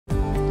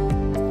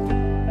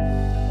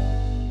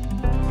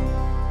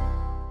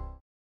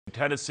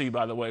Tennessee,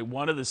 by the way,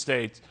 one of the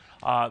states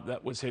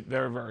that was hit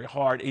very, very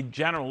hard. In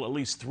general, at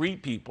least 3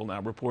 people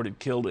now reported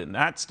killed in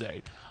that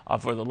state.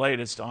 For the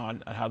latest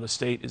on how the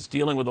state is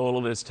dealing with all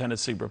of this,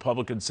 Tennessee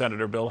Republican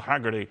Senator Bill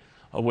Hagerty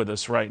with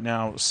us right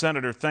now.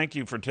 Senator, thank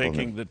you for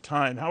taking the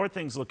time. How are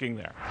things looking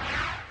there?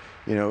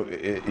 You know,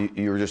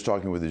 you were just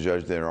talking with the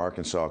judge there in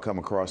Arkansas. Come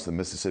across the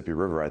Mississippi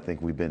River, I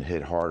think we've been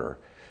hit harder.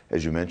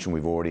 As you mentioned,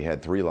 we've already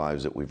had 3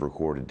 lives that we've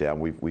recorded down.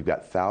 We've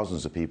got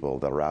thousands of people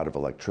that are out of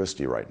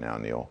electricity right now,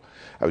 Neil.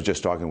 I was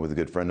just talking with a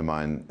good friend of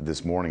mine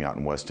this morning out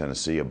in West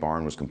Tennessee. A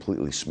barn was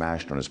completely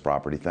smashed on his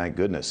property. Thank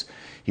goodness.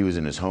 He was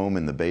in his home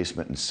in the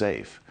basement and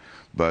safe.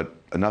 But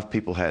enough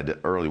people had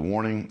early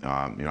warning.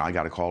 You know, I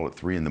got a call at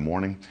 3 in the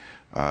morning.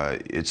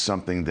 It's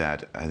something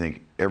that I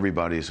think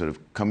everybody is sort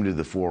of coming to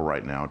the fore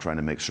right now, trying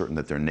to make certain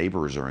that their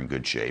neighbors are in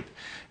good shape.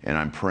 And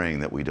I'm praying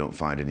that we don't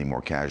find any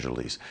more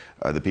casualties.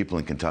 The people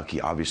in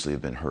Kentucky obviously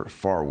have been hurt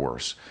far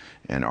worse,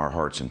 and our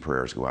hearts and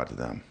prayers go out to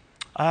them.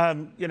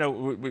 You know,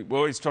 we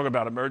always talk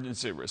about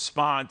emergency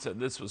response, and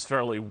this was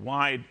fairly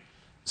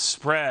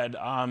widespread.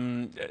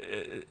 I'm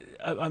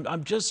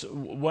just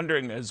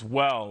wondering as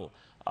well,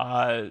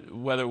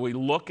 whether we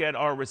look at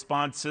our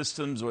response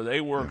systems or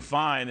they work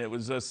fine. It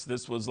was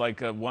this was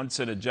like a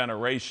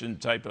once-in-a-generation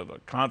type of a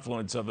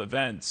confluence of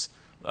events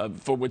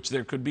for which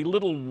there could be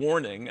little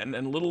warning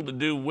and little to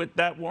do with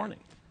that warning.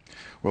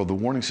 Well, the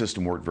warning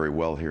system worked very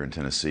well here in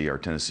Tennessee. Our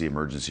Tennessee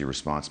Emergency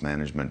Response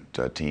Management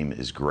team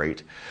is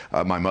great.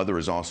 My mother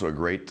is also a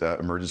great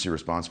emergency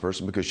response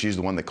person because she's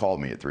the one that called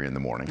me at 3 in the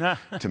morning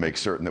to make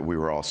certain that we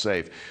were all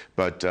safe.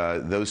 But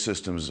those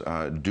systems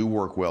do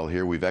work well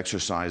here. We've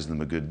exercised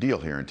them a good deal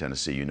here in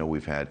Tennessee. You know,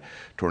 we've had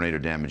tornado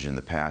damage in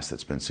the past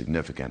that's been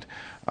significant.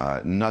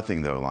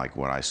 Nothing, though, like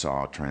what I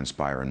saw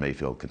transpire in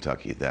Mayfield,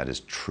 Kentucky. That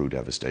is true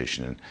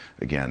devastation. And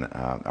again,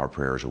 our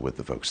prayers are with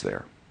the folks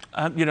there.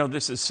 You know,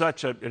 this is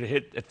such it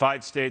hit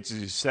 5 states, as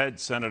you said,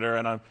 Senator,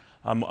 and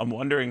I'm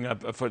wondering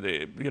for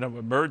the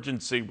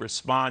emergency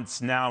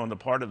response now on the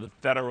part of the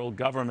federal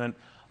government,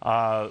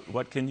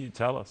 what can you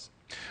tell us?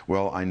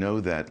 Well, I know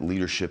that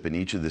leadership in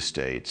each of the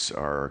states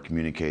are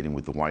communicating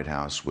with the White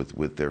House,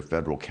 with their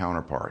federal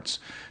counterparts,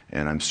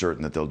 and I'm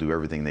certain that they'll do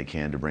everything they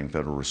can to bring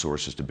federal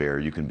resources to bear.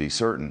 You can be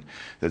certain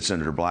that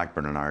Senator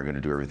Blackburn and I are going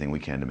to do everything we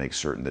can to make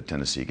certain that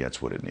Tennessee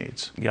gets what it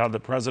needs. Yeah, the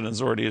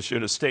president's already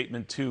issued a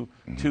statement to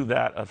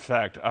that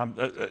effect.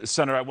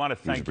 Senator, I want to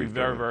thank you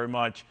very, very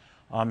much.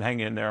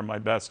 Hang in there. My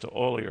best to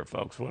all of your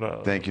folks. What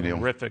a Thank you, Neil.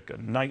 Horrific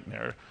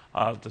nightmare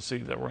to see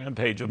the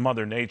rampage of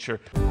Mother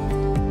Nature.